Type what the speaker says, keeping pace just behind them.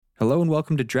Hello and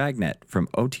welcome to Dragnet from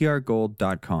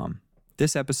OTRGold.com.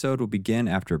 This episode will begin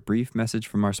after a brief message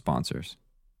from our sponsors.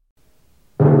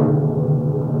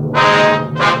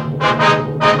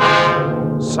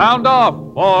 Sound off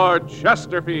for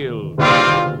Chesterfield.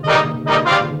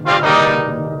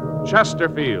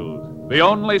 Chesterfield, the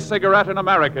only cigarette in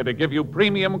America to give you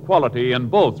premium quality in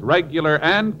both regular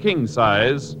and king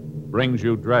size, brings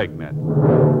you Dragnet.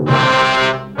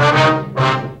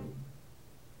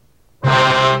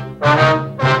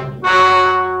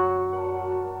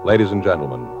 Ladies and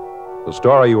gentlemen, the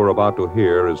story you are about to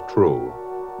hear is true.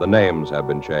 The names have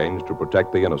been changed to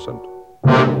protect the innocent.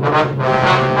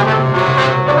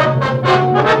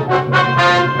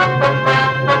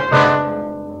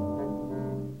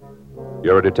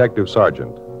 You're a detective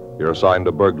sergeant. You're assigned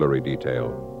a burglary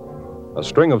detail. A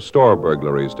string of store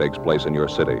burglaries takes place in your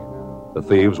city. The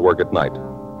thieves work at night.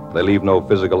 They leave no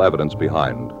physical evidence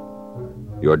behind.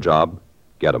 Your job,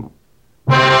 get them.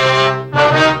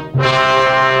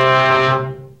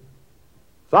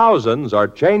 Thousands are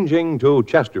changing to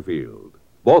Chesterfield,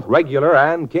 both regular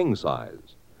and king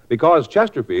size, because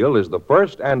Chesterfield is the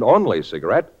first and only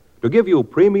cigarette to give you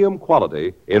premium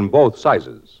quality in both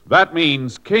sizes. That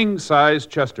means king size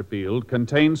Chesterfield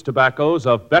contains tobaccos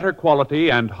of better quality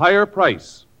and higher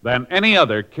price than any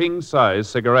other king size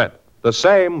cigarette. The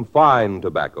same fine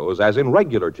tobaccos as in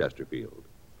regular Chesterfield.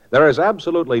 There is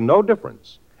absolutely no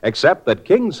difference, except that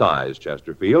king size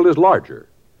Chesterfield is larger.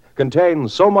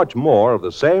 Contains so much more of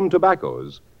the same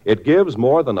tobaccos, it gives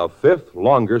more than a fifth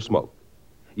longer smoke.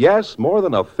 Yes, more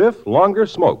than a fifth longer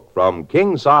smoke from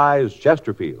king-size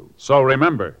Chesterfield. So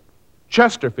remember,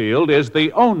 Chesterfield is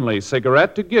the only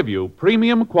cigarette to give you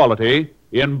premium quality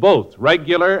in both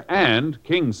regular and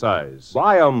king size.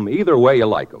 Buy 'em either way you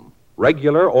like 'em,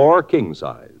 regular or king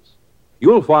size.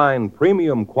 You'll find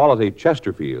premium quality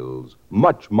Chesterfields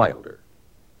much milder.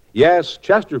 Yes,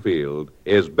 Chesterfield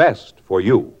is best for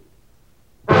you.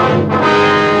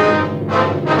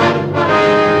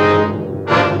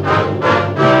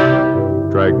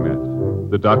 Dragnet,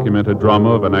 the documented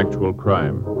drama of an actual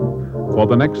crime. For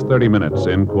the next 30 minutes,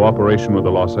 in cooperation with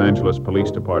the Los Angeles Police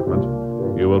Department,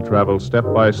 you will travel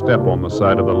step by step on the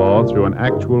side of the law through an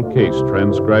actual case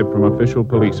transcribed from official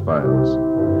police files.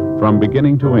 From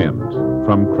beginning to end,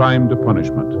 from crime to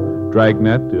punishment,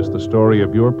 Dragnet is the story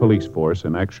of your police force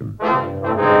in action.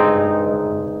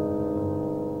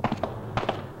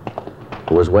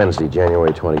 It was Wednesday,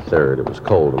 January 23rd. It was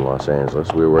cold in Los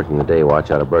Angeles. We were working the day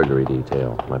watch out of burglary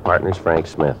detail. My partner's Frank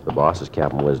Smith. The boss is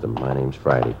Captain Wisdom. My name's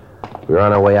Friday. We were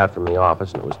on our way out from the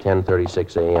office, and it was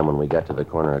 10:36 a.m. when we got to the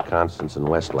corner of Constance and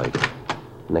Westlake.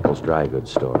 Nichols Dry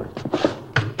Goods Store.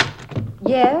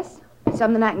 Yes?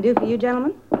 Something I can do for you,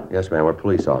 gentlemen? Yes, ma'am. We're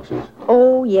police officers.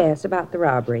 Oh, yes, about the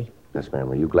robbery. Yes, ma'am.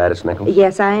 Are you Gladys Nichols?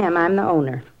 Yes, I am. I'm the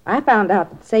owner. I found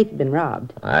out that the safe had been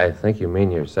robbed. I think you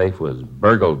mean your safe was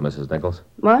burgled, Mrs. Nichols.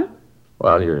 What?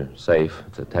 Well, your safe,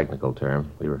 it's a technical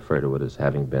term. We refer to it as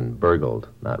having been burgled,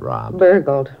 not robbed.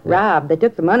 Burgled. Robbed. They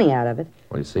took the money out of it.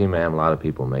 Well, you see, ma'am, a lot of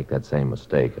people make that same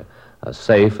mistake. A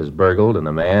safe is burgled and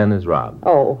a man is robbed.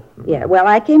 Oh, yeah. Well,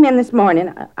 I came in this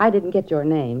morning. I didn't get your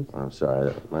names. I'm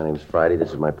sorry. My name's Friday. This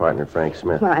is my partner, Frank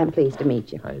Smith. Well, I'm pleased to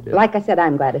meet you. How you do? Like I said,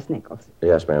 I'm Gladys Nichols.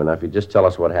 Yes, ma'am. Now, if you just tell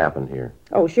us what happened here.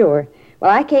 Oh, sure.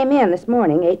 Well, I came in this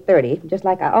morning, 8:30, just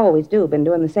like I always do. Been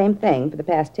doing the same thing for the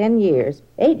past 10 years.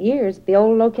 8 years at the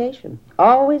old location.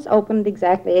 Always opened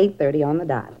exactly 8:30 on the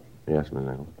dot. Yes, Miss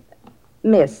Nichols.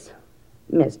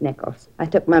 Miss Nichols. I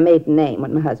took my maiden name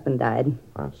when my husband died.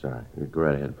 I'm sorry. Go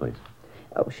right ahead, please.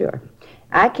 Oh, sure.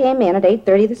 I came in at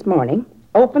 8:30 this morning,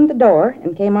 opened the door,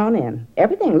 and came on in.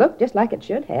 Everything looked just like it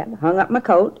should have. Hung up my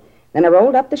coat, then I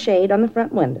rolled up the shade on the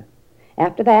front window.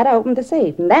 After that, I opened the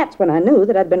safe, and that's when I knew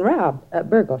that I'd been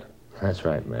burgled. That's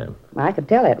right, ma'am. I could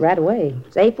tell it right away.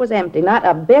 Safe was empty, not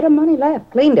a bit of money left.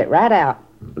 Cleaned it right out.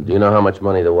 Do you know how much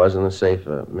money there was in the safe,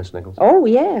 Miss Nichols? Oh,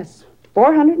 yes.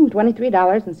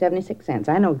 $423.76.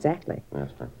 I know exactly.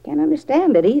 Yes, ma'am. Can't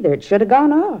understand it either. It should have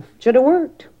gone off. Should have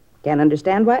worked. Can't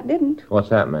understand why it didn't. What's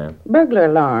that, ma'am? Burglar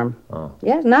alarm. Oh.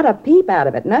 Yes, not a peep out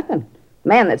of it, nothing. The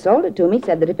man that sold it to me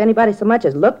said that if anybody so much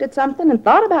as looked at something and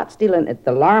thought about stealing it,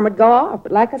 the alarm would go off.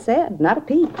 But like I said, not a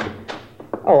peep.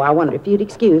 Oh, I wonder if you'd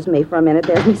excuse me for a minute.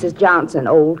 There's Mrs. Johnson,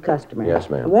 old customer. Yes,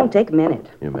 ma'am. It won't take a minute.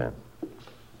 You bet.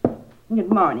 Good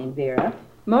morning, Vera.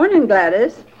 Morning,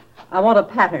 Gladys. I want a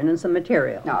pattern and some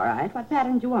material. All right. What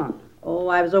pattern do you want? Oh,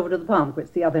 I was over to the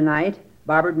Palmquits the other night.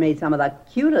 Barbara made some of the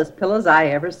cutest pillows I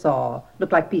ever saw.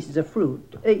 Looked like pieces of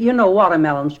fruit.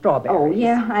 Watermelon, strawberries. Oh,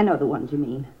 yeah, I know the ones you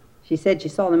mean. She said she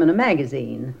saw them in a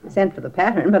magazine. Sent for the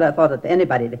pattern, but I thought if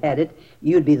anybody had it,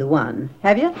 you'd be the one.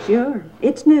 Have you? Sure.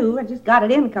 It's new. I just got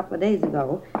it in a couple of days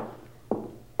ago.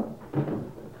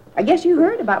 I guess you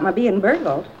heard about my being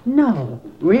burgled. No.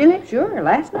 Really? Sure,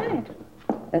 last night.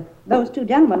 Those two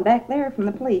gentlemen back there from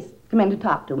the police come in to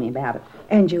talk to me about it.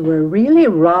 And you were really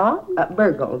robbed?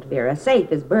 Burgled, Vera. A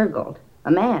safe is burgled.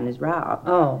 A man is robbed.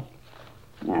 Oh.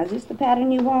 Now, is this the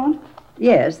pattern you want?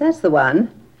 Yes, that's the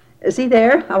one. See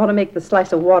there? I want to make the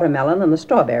slice of watermelon and the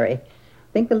strawberry.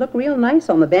 Think they'll look real nice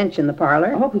on the bench in the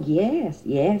parlor. Oh, yes,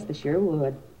 they sure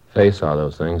would. Faye saw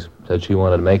those things. Said she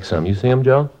wanted to make some. You see them,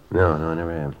 Joe? No, I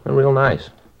never have. They're real nice.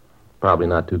 Probably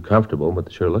not too comfortable, but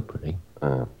they sure look pretty.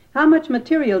 How much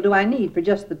material do I need for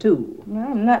just the two? Well,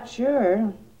 I'm not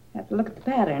sure. Have to look at the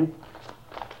pattern.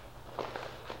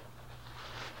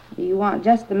 Do you want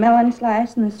just the melon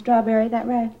slice and the strawberry, that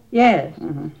right? Yes.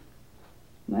 Mm-hmm.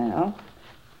 Well,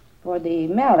 for the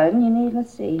melon, you need,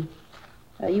 let's see.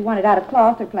 You want it out of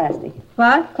cloth or plastic?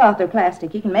 What? Cloth or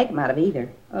plastic. You can make them out of either.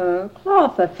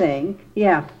 Cloth, I think.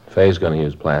 Yeah. Faye's going to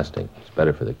use plastic. It's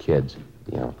better for the kids.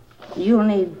 Yeah. You'll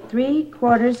need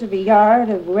 3/4 of a yard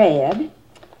of red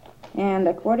and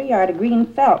a 1/4 yard of green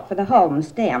felt for the hull and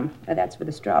stem. That's for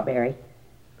the strawberry.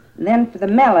 And then for the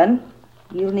melon,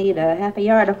 you'll need a 1/2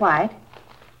 yard of white,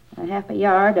 a 1/2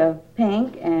 yard of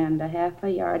pink, and a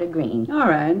 1/2 yard of green. All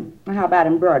right. Well, how about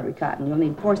embroidery cotton? You'll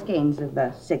need 4 skeins of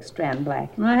 6-strand black.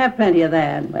 I have plenty of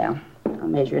that. Well, I'll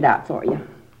measure it out for you.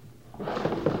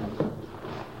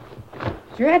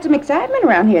 Sure had some excitement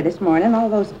around here this morning. All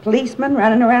those policemen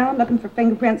running around looking for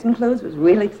fingerprints and clues was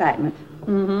real excitement.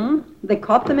 Mm-hmm. They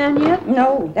caught the man yet?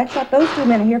 No, that's what those 2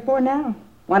 men are here for now.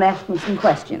 Want to ask them some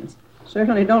questions.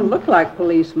 Certainly don't look like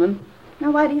policemen.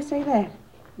 Now, why do you say that?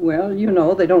 Well, you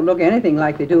know, they don't look anything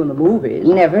like they do in the movies.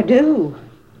 Never do.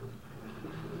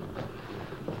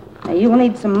 Now, you will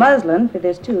need some muslin for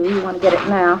this, too. You want to get it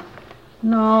now?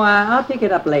 No, I'll pick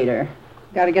it up later.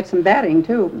 Got to get some batting,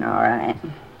 too. All right.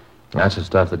 That's the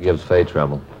stuff that gives Faye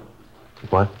trouble.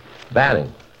 What?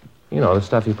 Batting. You know, the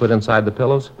stuff you put inside the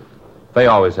pillows. Faye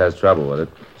always has trouble with it.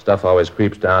 Stuff always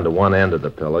creeps down to one end of the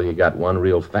pillow. You got one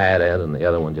real fat end, and the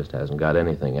other one just hasn't got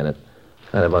anything in it.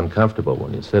 Kind of uncomfortable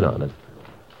when you sit on it.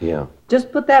 Yeah.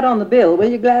 Just put that on the bill, will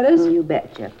you, Gladys? You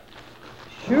betcha.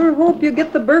 Sure hope you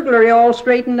get the burglary all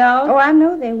straightened out. Oh, I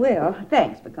know they will.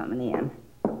 Thanks for coming in.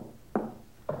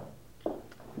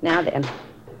 Now then,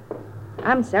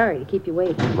 I'm sorry to keep you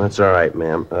waiting. That's all right,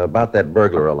 ma'am. About that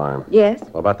burglar alarm. Yes?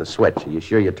 Well, about the switch. Are you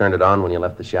sure you turned it on when you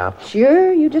left the shop?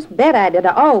 Sure, you just bet I did.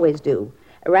 I always do.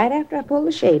 Right after I pull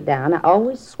the shade down, I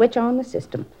always switch on the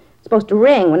system. It's supposed to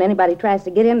ring when anybody tries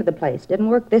to get into the place. Didn't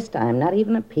work this time, not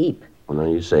even a peep. Well,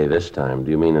 no, you say this time.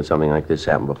 Do you mean that something like this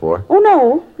happened before?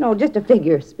 Oh, no, just a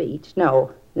figure of speech.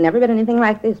 No, never been anything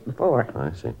like this before.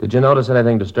 I see. Did you notice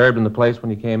anything disturbed in the place when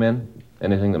you came in?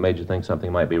 Anything that made you think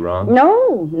something might be wrong?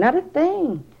 No, not a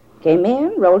thing. Came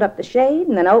in, rolled up the shade,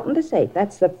 and then opened the safe.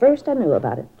 That's the first I knew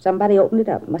about it. Somebody opened it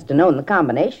up. Must have known the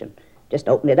combination. Just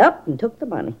opened it up and took the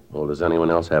money. Well, does anyone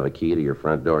else have a key to your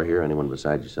front door here? Anyone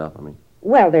besides yourself, I mean?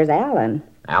 Well, there's Alan.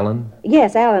 Alan?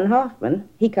 Yes, Alan Hoffman.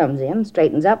 He comes in,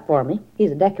 straightens up for me.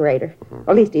 He's a decorator. Or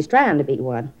at least he's trying to be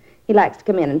one. He likes to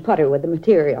come in and putter with the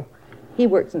material. He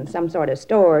works in some sort of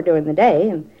store during the day,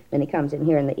 and then he comes in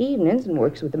here in the evenings and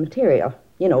works with the material.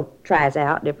 You know, tries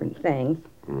out different things.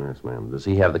 Yes, ma'am. Does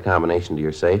he have the combination to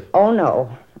your safe? Oh, no.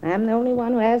 I'm the only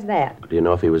one who has that. Do you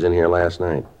know if he was in here last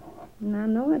night?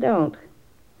 No, I don't.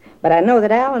 But I know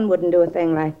that Alan wouldn't do a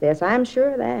thing like this. I'm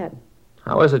sure of that.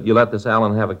 How is it you let this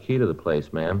Alan have a key to the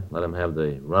place, ma'am? Let him have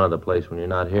the run of the place when you're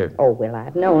not here? Oh, well,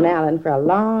 I've known Alan for a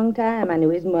long time. I knew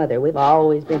his mother. We've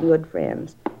always been good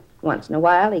friends. Once in a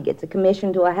while, he gets a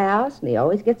commission to a house, and he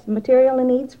always gets the material he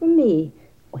needs from me.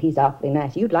 Well, he's awfully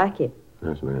nice. You'd like him.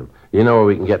 Yes, ma'am. You know where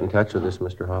we can get in touch with this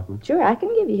Mr. Hoffman? Sure, I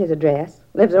can give you his address.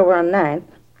 Lives over on 9th.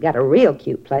 Got a real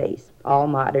cute place. All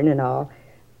modern and all.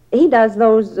 He does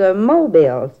those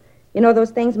mobiles. You know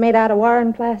those things made out of wire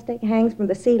and plastic? Hangs from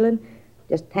the ceiling?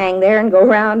 Just hang there and go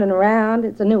round and around.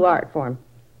 It's a new art form.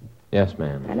 Yes,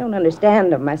 ma'am. I don't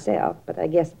understand them myself, but I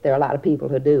guess there are a lot of people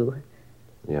who do.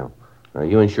 Yeah. Are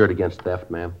you insured against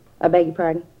theft, ma'am? I beg your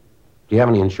pardon? Do you have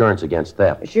any insurance against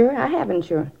theft? Sure, I have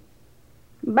insurance.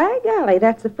 By golly,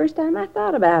 that's the first time I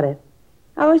thought about it.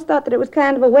 I always thought that it was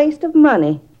kind of a waste of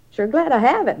money. Sure glad I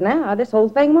have it now. This whole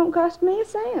thing won't cost me a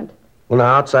cent. Well,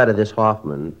 now, outside of this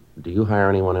Hoffman, do you hire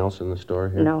anyone else in the store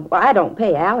here? No, well, I don't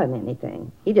pay Alan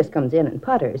anything. He just comes in and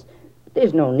putters. But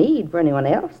there's no need for anyone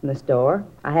else in the store.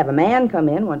 I have a man come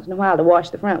in once in a while to wash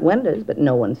the front windows, but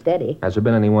no one steady. Has there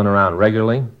been anyone around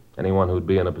regularly? Anyone who'd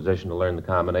be in a position to learn the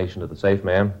combination to the safe,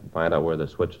 ma'am? Find out where the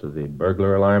switch to the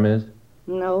burglar alarm is?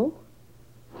 No.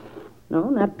 No,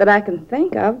 not that I can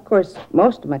think of. Of course,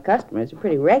 most of my customers are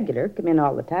pretty regular, come in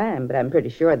all the time, but I'm pretty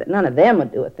sure that none of them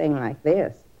would do a thing like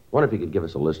this. Wonder if you could give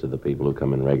us a list of the people who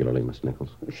come in regularly, Miss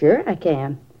Nichols. Sure, I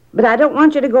can. But I don't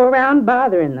want you to go around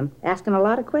bothering them, asking a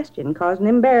lot of questions, causing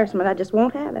embarrassment. I just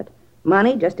won't have it.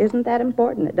 Money just isn't that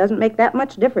important. It doesn't make that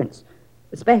much difference,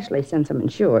 especially since I'm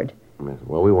insured.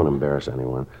 Well, we won't embarrass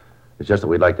anyone. It's just that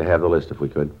we'd like to have the list if we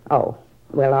could. Oh,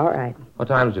 well, all right. What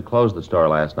time did you close the store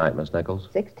last night, Miss Nichols?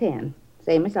 6:10,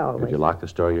 same as always. Did you lock the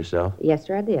store yourself? Yes,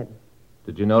 sir, I did.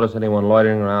 Did you notice anyone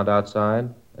loitering around outside?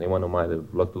 Anyone who might have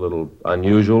looked a little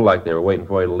unusual, like they were waiting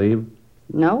for you to leave?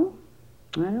 No,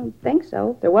 I don't think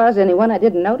so. If there was anyone, I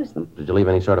didn't notice them. Did you leave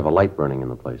any sort of a light burning in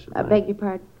the place? I beg your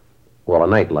pardon? Well, a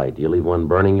night light. Do you leave one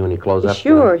burning when you close up?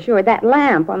 Sure. That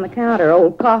lamp on the counter,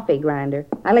 old coffee grinder.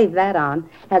 I leave that on.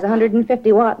 Has a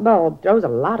 150-watt bulb. Throws a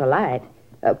lot of light.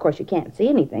 Of course, you can't see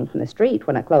anything from the street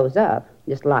when I close up.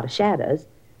 Just a lot of shadows.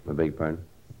 I beg your pardon?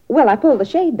 Well, I pull the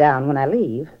shade down when I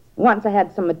leave. Once I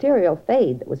had some material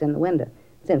fade that was in the window.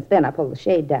 Since then, I pull the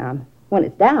shade down. When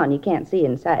it's down, you can't see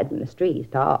inside from the street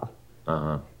at all.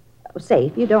 Uh-huh. Say,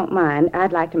 if you don't mind,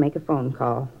 I'd like to make a phone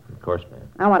call. Of course, ma'am.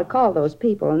 I want to call those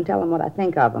people and tell them what I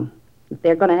think of them. If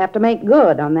they're going to have to make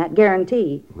good on that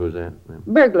guarantee. Who's that, ma'am?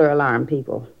 Burglar alarm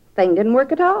people. Thing didn't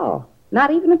work at all.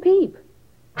 Not even a peep.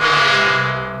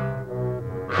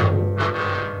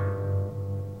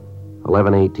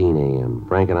 11:18 a.m.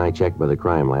 Frank and I checked by the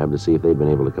crime lab to see if they'd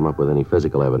been able to come up with any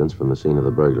physical evidence from the scene of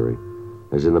the burglary.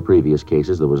 As in the previous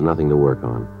cases, there was nothing to work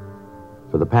on.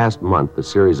 For the past month, a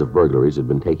series of burglaries had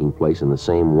been taking place in the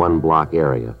same one-block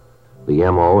area. The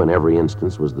M.O. in every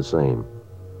instance was the same.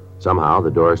 Somehow,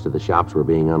 the doors to the shops were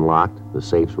being unlocked, the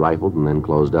safes rifled, and then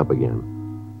closed up again.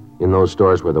 In those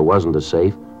stores where there wasn't a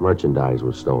safe, merchandise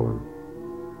was stolen.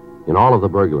 In all of the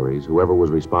burglaries, whoever was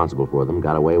responsible for them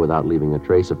got away without leaving a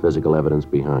trace of physical evidence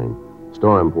behind.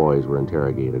 Store employees were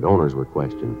interrogated, owners were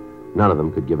questioned. None of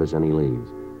them could give us any leads.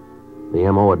 The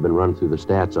M.O. had been run through the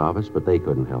stats office, but they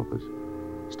couldn't help us.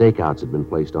 Stakeouts had been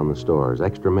placed on the stores.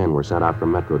 Extra men were sent out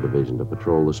from Metro Division to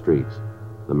patrol the streets.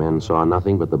 The men saw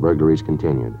nothing, but the burglaries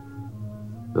continued.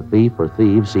 The thief or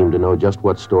thieves seemed to know just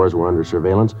what stores were under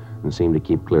surveillance and seemed to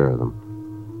keep clear of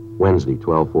them. Wednesday,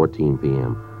 12:14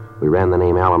 p.m. We ran the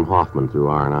name Alan Hoffman through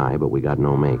R&I, but we got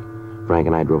no make. Frank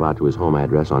and I drove out to his home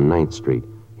address on 9th Street.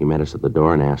 He met us at the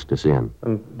door and asked us in.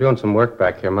 I'm doing some work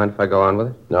back here. Mind if I go on with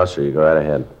it? No, sir, you go right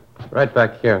ahead. Right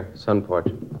back here, sun porch.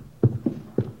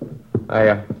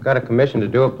 I got a commission to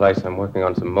do a place. I'm working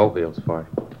on some mobiles for it.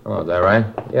 Oh, is that right?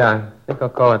 Yeah, I think I'll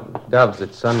call it Doves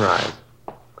at Sunrise.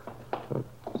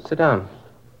 Sit down.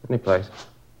 Any place.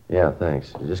 Yeah,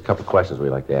 thanks. Just a couple questions we'd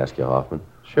like to ask you, Hoffman.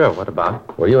 Sure, what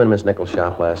about? Were you in Miss Nichols'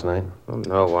 shop last night? Oh,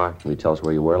 no, why? Can you tell us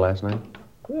where you were last night?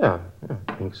 Yeah,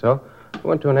 I think so. I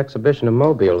went to an exhibition of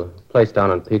Mobile, a place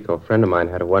down on Pico. A friend of mine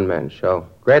had a one-man show.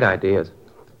 Great ideas.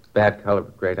 Bad color,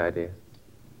 but great ideas.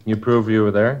 You prove you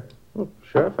were there? Oh,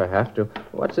 sure, if I have to.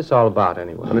 What's this all about,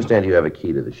 anyway? I understand you have a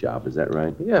key to the shop. Is that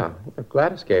right? Yeah,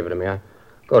 Gladys gave it to me. I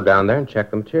go down there and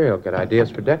check the material, get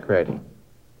ideas for decorating.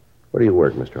 Where do you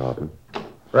work, Mr. Hoffman?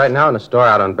 Right now in a store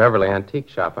out on Beverly, antique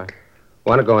shop. I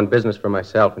want to go in business for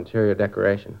myself, interior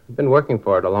decoration. I've been working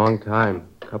for it a long time.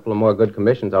 A couple of more good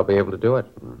commissions, I'll be able to do it.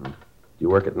 Mm-hmm. Do you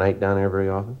work at night down there very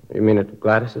often? You mean at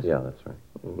Gladys's? Yeah, that's right.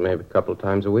 Maybe a couple of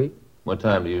times a week. What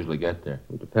time do you usually get there?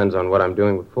 It depends on what I'm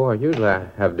doing before. Usually I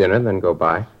have dinner, then go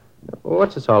by. Well,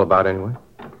 what's this all about, anyway?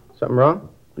 Something wrong?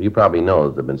 You probably know that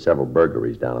there have been several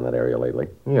burglaries down in that area lately.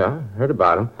 Yeah, I heard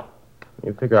about them.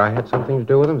 You figure I had something to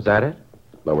do with them? Is that it?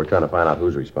 But we're trying to find out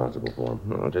who's responsible for them.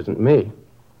 No, it isn't me.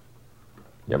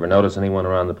 You ever notice anyone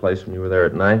around the place when you were there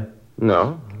at night?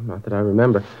 No, not that I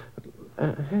remember.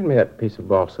 Hand me that piece of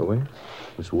balsa, will you?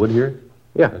 Miss Wood here?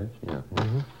 Yeah. Yeah.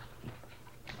 Mm-hmm.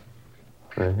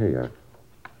 Here you are.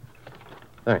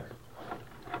 Thanks.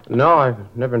 No, I've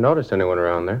never noticed anyone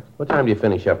around there. What time do you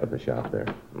finish up at the shop there?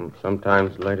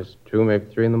 Sometimes late as 2, maybe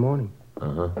 3 in the morning.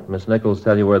 Uh-huh. Miss Nichols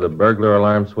tell you where the burglar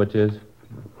alarm switch is?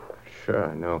 Sure,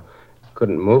 I know.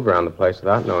 Couldn't move around the place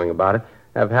without knowing about it.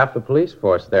 Have half the police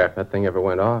force there if that thing ever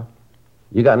went off.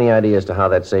 You got any idea as to how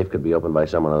that safe could be opened by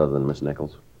someone other than Miss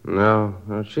Nichols? No,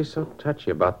 she's so touchy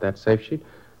about that safe. She'd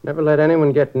never let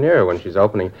anyone get near her when she's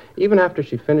opening. Even after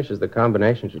she finishes the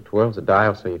combination, she twirls the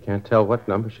dial so you can't tell what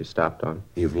number she stopped on.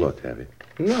 You've looked, have you?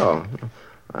 No.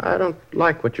 I don't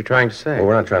like what you're trying to say. Well,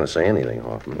 we're not trying to say anything,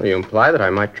 Hoffman. Well, you imply that I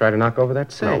might try to knock over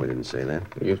that safe. No, we didn't say that.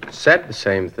 You said the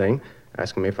same thing,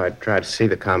 asking me if I'd try to see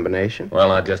the combination. Well,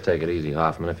 now, just take it easy,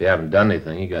 Hoffman. If you haven't done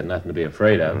anything, you got nothing to be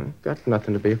afraid of. Got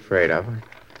nothing to be afraid of. I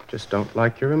just don't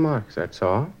like your remarks, that's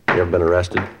all. You ever been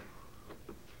arrested?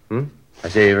 Hmm? I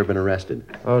say, you ever been arrested?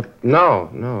 Oh, no.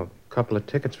 A couple of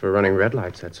tickets for running red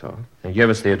lights, that's all. Can you give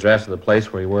us the address of the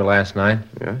place where you were last night?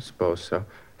 Yeah, I suppose so.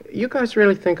 You guys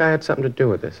really think I had something to do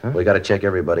with this, huh? We got to check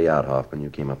everybody out, Hoffman. You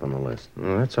came up on the list.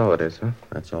 Well, that's all it is, huh?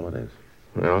 That's all it is.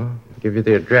 Well, I'll give you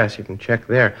the address. You can check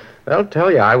there. They'll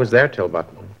tell you I was there till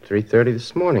about 3:30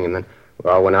 this morning, and then we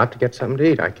all went out to get something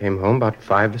to eat. I came home about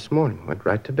 5 this morning. Went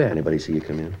right to bed. Anybody see you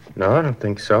come in? No, I don't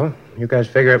think so. You guys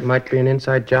figure it might be an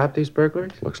inside job, these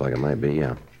burglaries? Looks like it might be,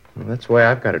 yeah. Well, that's the way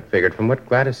I've got it figured. From what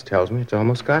Gladys tells me, it's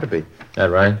almost got to be. That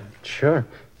right? Sure.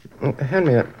 Well, hand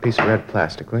me that piece of red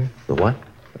plastic, will you? The what?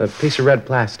 A piece of red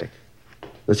plastic.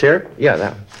 This here? Yeah,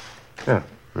 that one. Oh,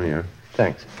 Oh, yeah.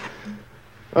 thanks.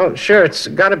 Oh, sure, it's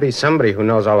got to be somebody who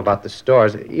knows all about the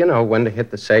stores. You know, when to hit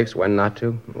the safes, when not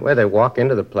to. Where they walk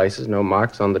into the places, no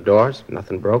marks on the doors,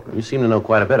 nothing broken. You seem to know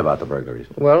quite a bit about the burglaries.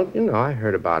 Well, you know, I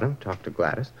heard about him, talked to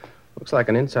Gladys. Looks like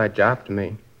an inside job to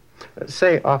me.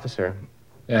 Say, officer,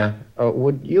 Yeah.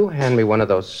 would you hand me one of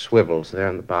those swivels there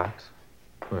in the box?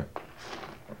 Where?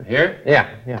 Here? Yeah.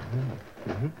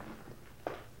 Mm-hmm.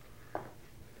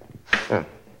 Oh,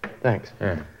 thanks.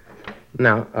 Yeah.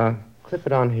 Now, clip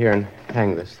it on here and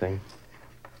hang this thing.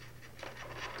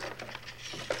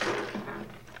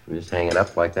 You just hang it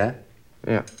up like that?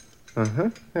 Yeah. Uh-huh.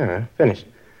 Yeah, finished.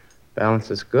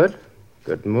 Balance is good.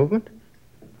 Good movement.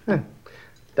 Huh.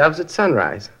 Doves at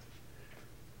sunrise.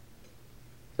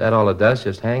 Is that all it does?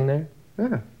 Just hang there?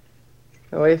 Yeah.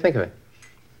 What do you think of it?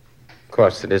 Of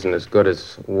course, it isn't as good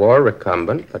as war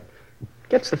recumbent, but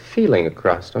gets the feeling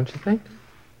across, don't you think?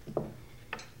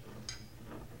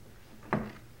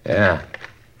 Yeah.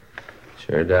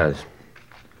 Sure does.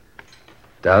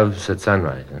 Doves at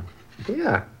sunrise, huh?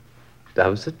 Yeah.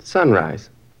 Doves at sunrise.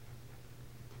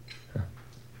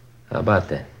 How about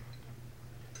that?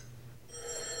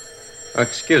 Oh,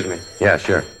 excuse me. Yeah,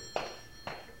 sure.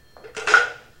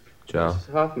 Joe,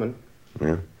 Mrs. Hoffman.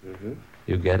 Yeah?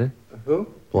 you get it? Who?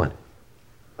 What?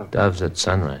 Doves at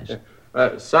sunrise.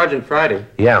 Sergeant Friday.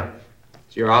 Yeah.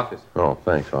 It's your office. Oh,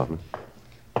 thanks, Hoffman.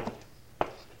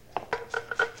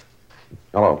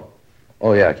 Hello.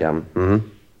 Oh, yeah, Captain. Mm-hmm.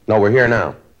 No, we're here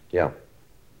now. Yeah.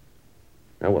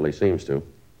 Yeah, well, he seems to.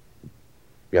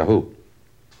 Yeah, who?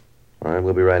 All right,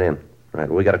 we'll be right in. All right,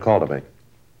 we got a call to make.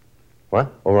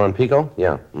 What? Over on Pico?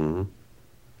 Yeah. Mm-hmm.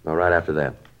 No, right after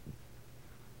that.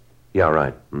 Yeah,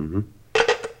 right. Mm-hmm.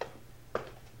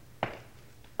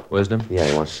 Wisdom? Yeah,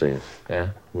 he wants to see us. Yeah.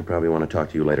 We'll probably want to talk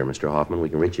to you later, Mr. Hoffman. We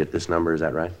can reach you at this number, is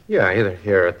that right? Yeah, either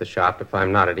here or at the shop. If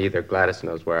I'm not at either, Gladys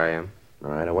knows where I am.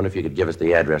 All right, I wonder if you could give us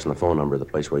the address and the phone number of the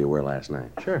place where you were last night.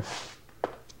 Sure.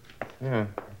 Yeah.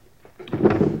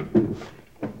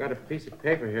 I've got a piece of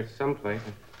paper here someplace.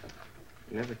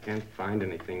 You never can find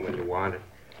anything when you want it.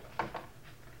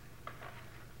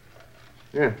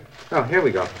 Yeah. Oh, here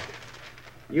we go.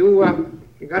 You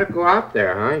gotta go out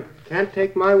there, huh? You can't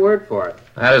take my word for it.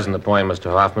 That isn't the point, Mr.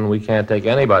 Hoffman. We can't take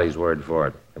anybody's word for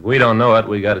it. If we don't know it,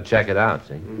 we got to check it out,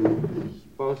 see?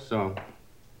 Suppose so.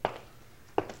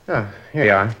 Oh, here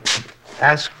you are.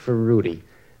 Ask for Rudy.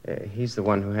 He's the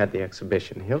one who had the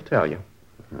exhibition. He'll tell you.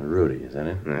 Rudy, is that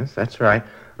it? Yes, that's right.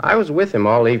 I was with him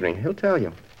all evening. He'll tell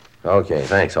you. Okay,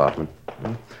 thanks, Hoffman.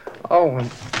 Oh,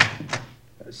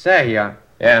 say, Yeah.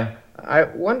 I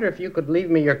wonder if you could leave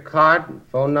me your card and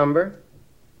phone number.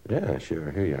 Yeah,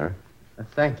 sure. Here you are.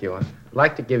 Thank you. I'd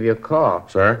like to give you a call.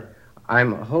 Sir?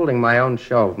 I'm holding my own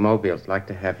show of mobiles. I'd like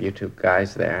to have you two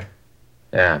guys there.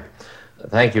 Yeah.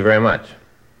 Thank you very much.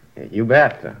 You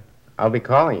bet. I'll be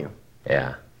calling you.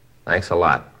 Yeah. Thanks a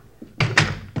lot.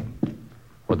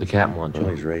 What'd the captain want, Well, Joe?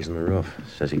 he's raising the roof.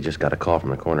 Says he just got a call from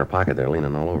the corner pocket there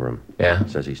leaning all over him. Yeah?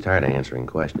 Says he's tired of answering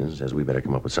questions. Says we better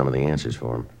come up with some of the answers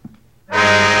for him.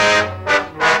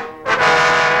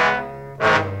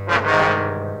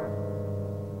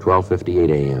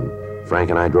 12:58 a.m. Frank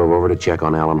and I drove over to check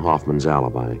on Alan Hoffman's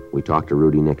alibi. We talked to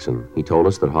Rudy Nixon. He told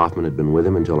us that Hoffman had been with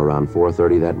him until around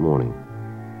 4:30 that morning.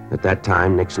 At that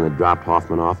time, Nixon had dropped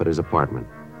Hoffman off at his apartment.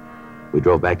 We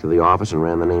drove back to the office and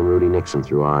ran the name Rudy Nixon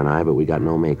through R&I, but we got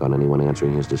no make on anyone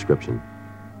answering his description.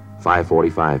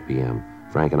 5:45 p.m.,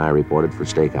 Frank and I reported for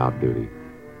stakeout duty.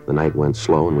 The night went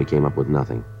slow and we came up with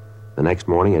nothing. The next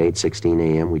morning at 8:16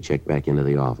 a.m., we checked back into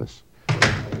the office.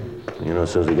 You know,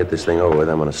 as soon as we get this thing over with,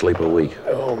 I'm going to sleep a week.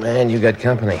 Oh, man, you got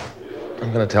company.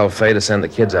 I'm going to tell Faye to send the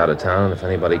kids out of town, and if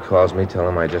anybody calls me, tell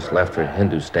them I just left for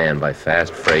Hindustan by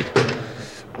fast freight.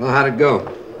 Well, how'd it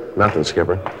go? Nothing,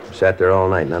 Skipper. Sat there all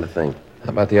night, not a thing. How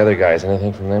about the other guys?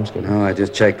 Anything from them, Skipper? No, I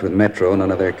just checked with Metro. None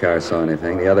of their cars saw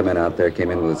anything. The other men out there came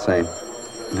in with the same.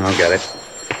 I'll get it.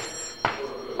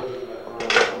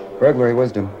 Burglary,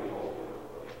 Wisdom.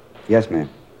 Yes, ma'am.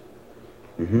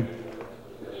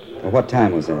 Mm-hmm. Well, what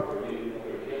time was that?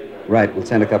 Right, we'll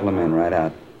send a couple of men right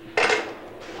out.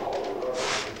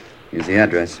 Here's the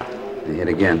address. They hit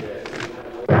again.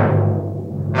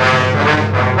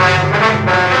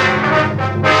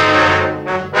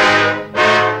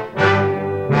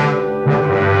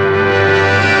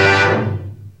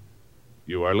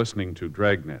 listening to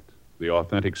Dragnet, the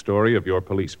authentic story of your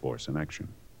police force in action.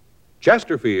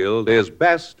 Chesterfield is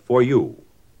best for you.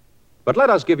 But let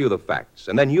us give you the facts,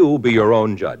 and then you be your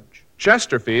own judge.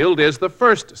 Chesterfield is the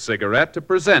first cigarette to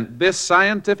present this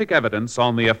scientific evidence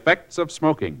on the effects of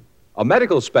smoking. A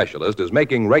medical specialist is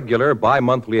making regular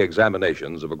bi-monthly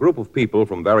examinations of a group of people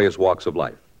from various walks of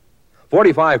life.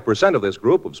 45% of this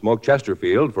group have smoked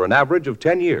Chesterfield for an average of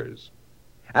 10 years.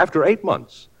 After 8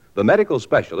 months, the medical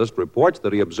specialist reports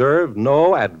that he observed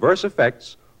no adverse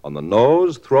effects on the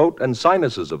nose, throat, and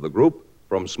sinuses of the group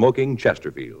from smoking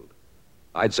Chesterfield.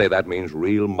 I'd say that means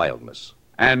real mildness.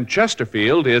 And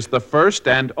Chesterfield is the first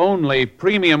and only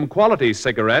premium quality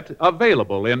cigarette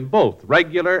available in both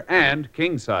regular and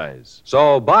king size.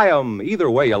 So buy 'em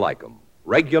either way you like 'em,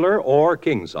 regular or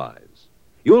king size.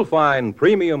 You'll find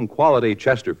premium quality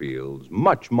Chesterfields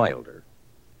much milder.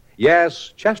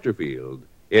 Yes, Chesterfield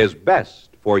is best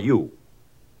for you.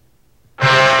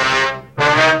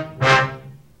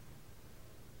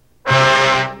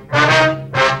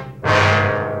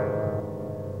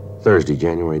 Thursday,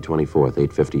 January 24th,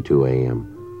 8:52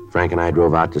 a.m. Frank and I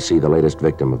drove out to see the latest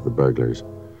victim of the burglars.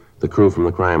 The crew from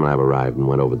the crime lab arrived and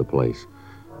went over the place.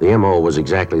 The M.O. was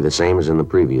exactly the same as in the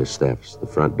previous thefts. The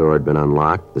front door had been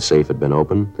unlocked, the safe had been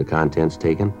opened, the contents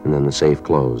taken, and then the safe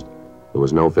closed. There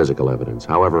was no physical evidence.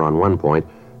 However, on one point,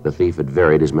 the thief had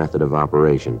varied his method of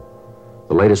operation.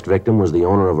 The latest victim was the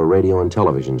owner of a radio and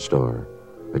television store.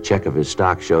 A check of his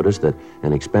stock showed us that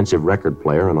an expensive record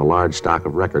player and a large stock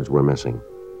of records were missing.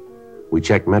 We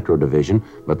checked Metro Division,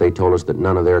 but they told us that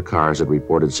none of their cars had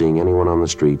reported seeing anyone on the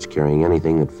streets carrying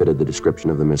anything that fitted the description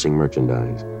of the missing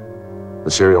merchandise. The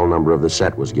serial number of the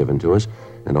set was given to us,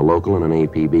 and a local and an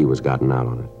APB was gotten out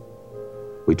on it.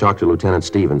 We talked to Lieutenant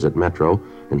Stevens at Metro,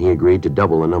 and he agreed to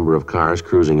double the number of cars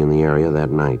cruising in the area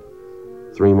that night.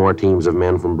 3 more teams of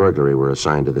men from burglary were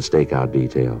assigned to the stakeout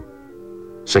detail.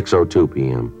 6:02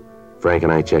 p.m. Frank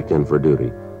and I checked in for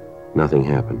duty. Nothing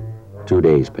happened. 2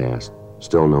 days passed.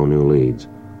 Still no new leads.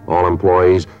 All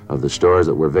employees of the stores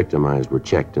that were victimized were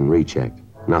checked and rechecked.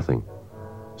 Nothing.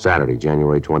 Saturday,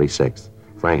 January 26th.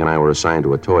 Frank and I were assigned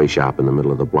to a toy shop in the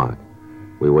middle of the block.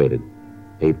 We waited.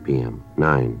 8 p.m.,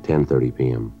 9, 10:30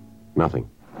 p.m. Nothing.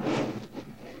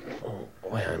 Oh,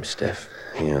 boy, I'm stiff.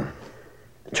 Yeah.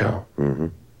 Joe? Mm-hmm.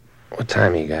 What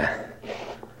time you got?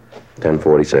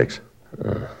 10:46.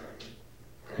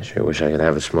 I sure wish I could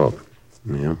have a smoke.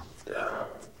 Yeah.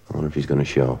 I wonder if he's going to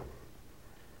show.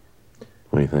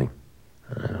 What do you think?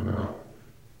 I don't know.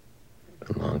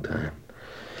 Been a long time.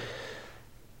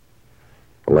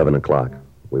 11 o'clock.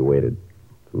 We waited.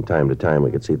 From time to time,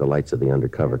 we could see the lights of the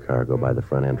undercover car go by the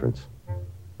front entrance.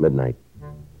 Midnight.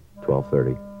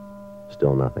 12:30.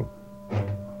 Still nothing.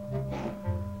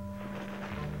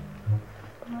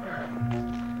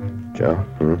 Joe?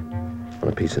 Want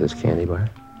a piece of this candy bar?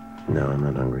 No, I'm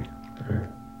not hungry.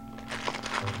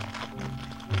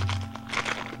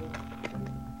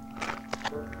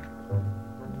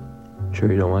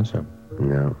 Sure you don't want some?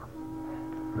 No.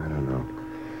 I don't know.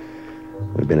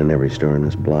 We've been in every store in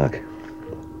this block.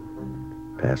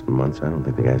 Past months, I don't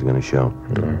think the guy's going to show.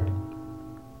 No.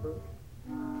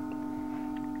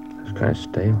 It's kind of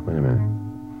stale. Wait a minute.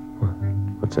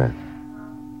 What's that?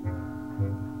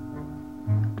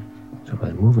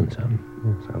 Somebody's moving something.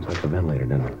 Yeah, sounds like the ventilator,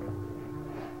 doesn't it?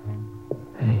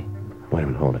 Hey. Wait a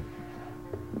minute, hold it.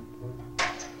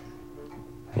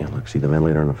 Yeah, look, see the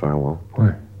ventilator on the far wall?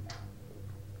 Where?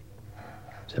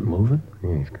 Is it moving?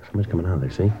 Yeah, somebody's coming out of there,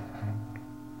 see?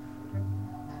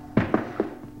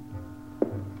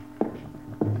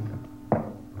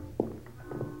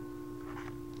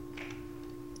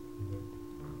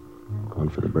 Going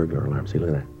for the burglar alarm. See,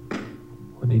 look at that.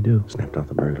 What'd he do? Snapped off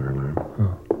the burglar alarm.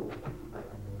 Oh.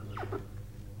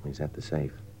 He's at the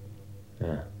safe.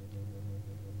 Yeah.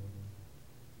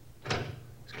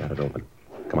 He's got it open.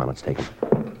 Come on, let's take him.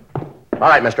 All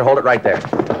right, mister, hold it right there.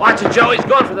 Watch it, Joe. He's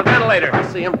going for the ventilator. I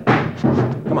see him.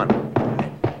 Come on.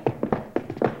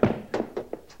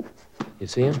 You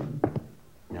see him?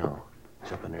 No.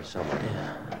 He's up in there somewhere.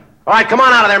 Yeah. All right, come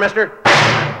on out of there, mister.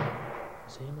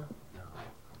 See him? No, I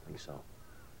don't think so.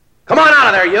 Come on out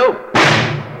of there, you!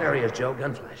 There he is, Joe.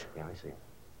 Gun flash. Yeah, I see him.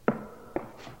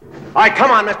 All right, come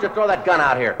on, mister. Throw that gun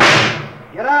out here.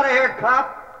 Get out of here,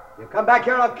 cop. You come back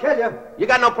here and I'll kill you. You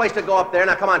got no place to go up there.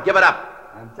 Now, come on, give it up.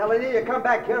 I'm telling you, you come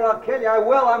back here and I'll kill you. I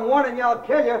will. I'm warning you, I'll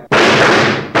kill you.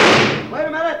 Wait a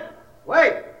minute.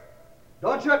 Wait.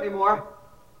 Don't shoot anymore.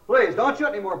 Please, don't shoot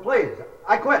anymore, please.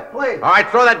 I quit, please. All right,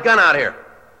 throw that gun out here.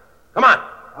 Come on.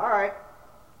 All right.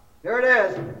 Here it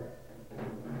is.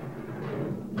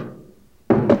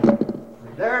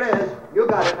 There it is. You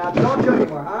got it now. Don't shoot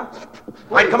anymore, huh? Please,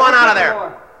 All right, come on out of there.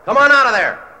 Anymore. Come on out of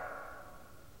there.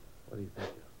 What do you think?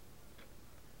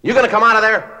 You gonna come out of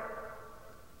there?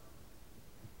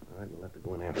 All right, we'll have to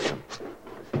go in after him.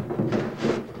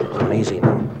 Easy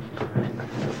now.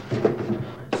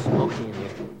 It's smoky in here.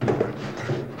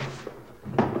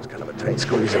 It's kind of a tight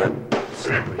squeeze in it.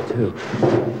 Slippery, too.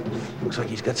 Looks like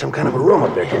he's got some kind of a room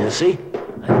up there. Can you see?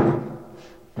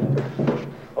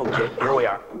 Okay, here we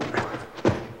are.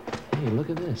 Hey, look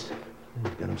at this.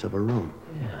 He's got himself a room.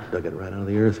 Yeah. Dug it right out of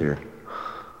the earth here.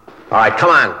 All right, come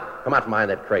on. Come out from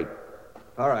behind that crate.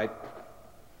 All right.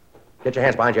 Get your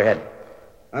hands behind your head.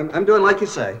 I'm doing like you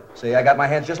say. See, I got my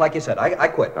hands just like you said. I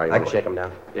quit. All right, you want to shake him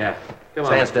down? Yeah. Come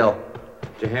on. Stand still.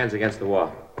 Put your hands against the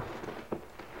wall.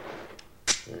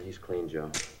 Yeah, he's clean, Joe.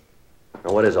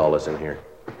 Now, what is all this in here?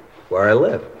 Where I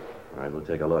live. All right, we'll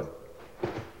take a look.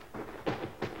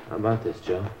 How about this,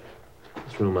 Joe?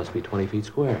 This room must be 20 feet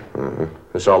square. Mm-hmm.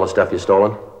 This all the stuff you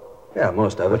stolen? Yeah,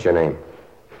 most of it. What's your name?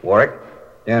 Warwick.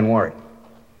 Dan Warwick.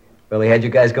 Really had you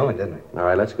guys going, didn't I? All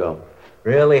right, let's go.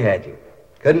 Really had you.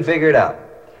 Couldn't figure it out.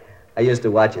 I used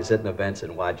to watch you sit in the vents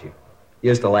and watch you.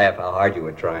 Used to laugh how hard you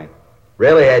were trying.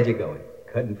 Really had you going.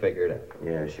 Couldn't figure it out.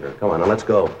 Yeah, sure. Come on, now let's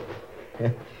go.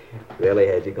 Really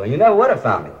had you going. You never would have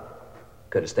found me.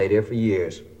 Could have stayed here for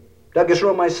years. Dug this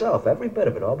room myself, every bit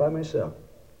of it, all by myself.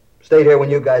 Stayed here when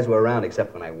you guys were around,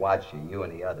 except when I watched you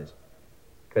and the others.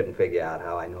 Couldn't figure out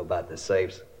how I know about the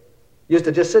safes. Used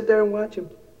to just sit there and watch them.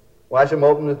 Watch them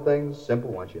open the things.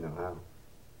 Simple once you know how.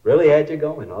 Really had you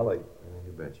going, all of you.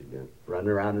 You bet you did. Running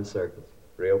around in circles.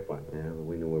 Real fun. Yeah, but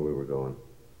we knew where we were going.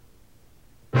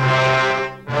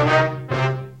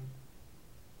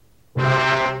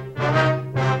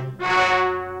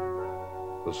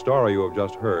 The story you have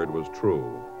just heard was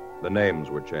true. The names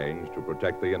were changed to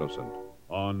protect the innocent.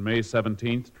 On May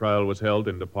 17th, trial was held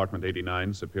in Department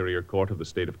 89, Superior Court of the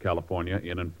State of California,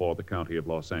 in and for the County of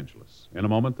Los Angeles. In a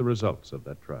moment, the results of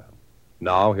that trial.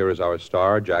 Now, here is our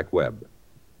star, Jack Webb.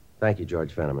 Thank you,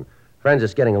 George Fenneman. Friends,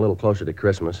 it's getting a little closer to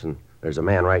Christmas, and there's a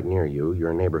man right near you,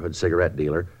 your neighborhood cigarette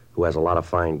dealer, who has a lot of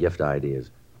fine gift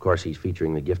ideas. Of course, he's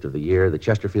featuring the gift of the year, the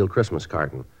Chesterfield Christmas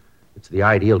carton. It's the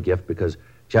ideal gift because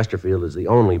Chesterfield is the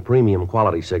only premium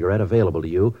quality cigarette available to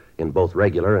you in both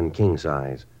regular and king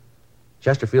size.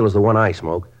 Chesterfield is the one I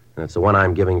smoke, and it's the one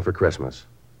I'm giving for Christmas.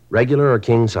 Regular or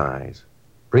king size.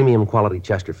 Premium quality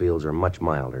Chesterfields are much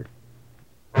milder.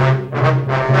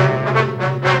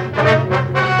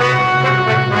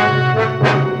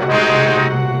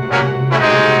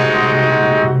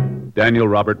 Daniel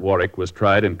Robert Warwick was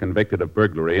tried and convicted of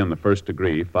burglary in the first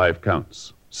degree, 5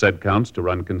 counts. Said counts to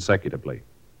run consecutively.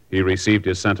 He received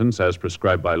his sentence as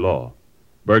prescribed by law.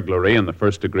 Burglary in the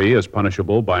first degree is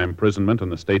punishable by imprisonment in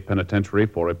the state penitentiary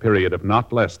for a period of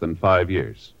not less than 5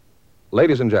 years.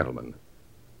 Ladies and gentlemen,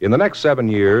 in the next 7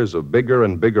 years of bigger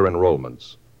and bigger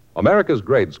enrollments, America's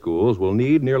grade schools will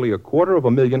need nearly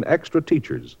 250,000 extra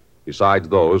teachers, besides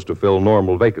those to fill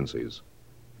normal vacancies.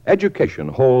 Education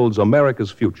holds America's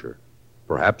future,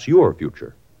 perhaps your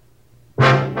future.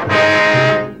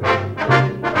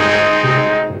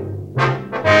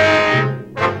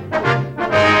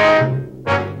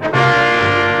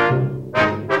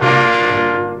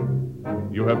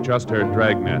 You have just heard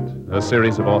Dragnet, a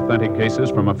series of authentic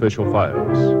cases from official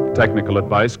files. Technical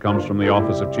advice comes from the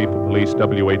Office of Chief of Police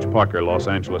W.H. Parker, Los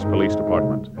Angeles Police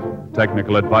Department.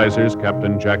 Technical advisors,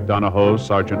 Captain Jack Donahoe,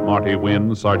 Sergeant Marty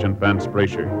Wynn, Sergeant Vance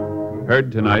Brasher.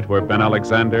 Heard tonight were Ben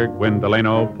Alexander, Gwen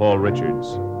Delano, Paul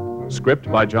Richards. Script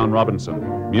by John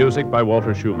Robinson. Music by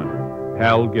Walter Schumann.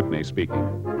 Hal Gibney speaking.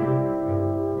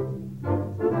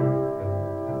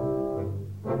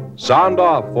 Sound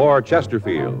off for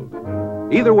Chesterfield.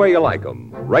 Either way you like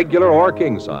them, regular or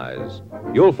king size,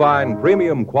 you'll find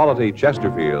premium quality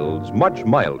Chesterfields much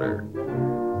milder.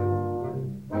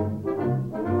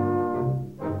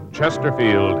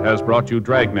 Chesterfield has brought you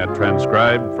Dragnet,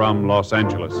 transcribed from Los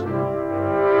Angeles.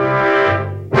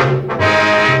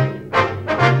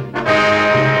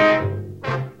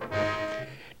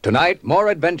 Tonight, more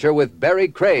adventure with Barry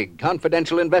Craig,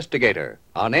 confidential investigator,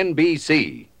 on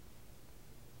NBC.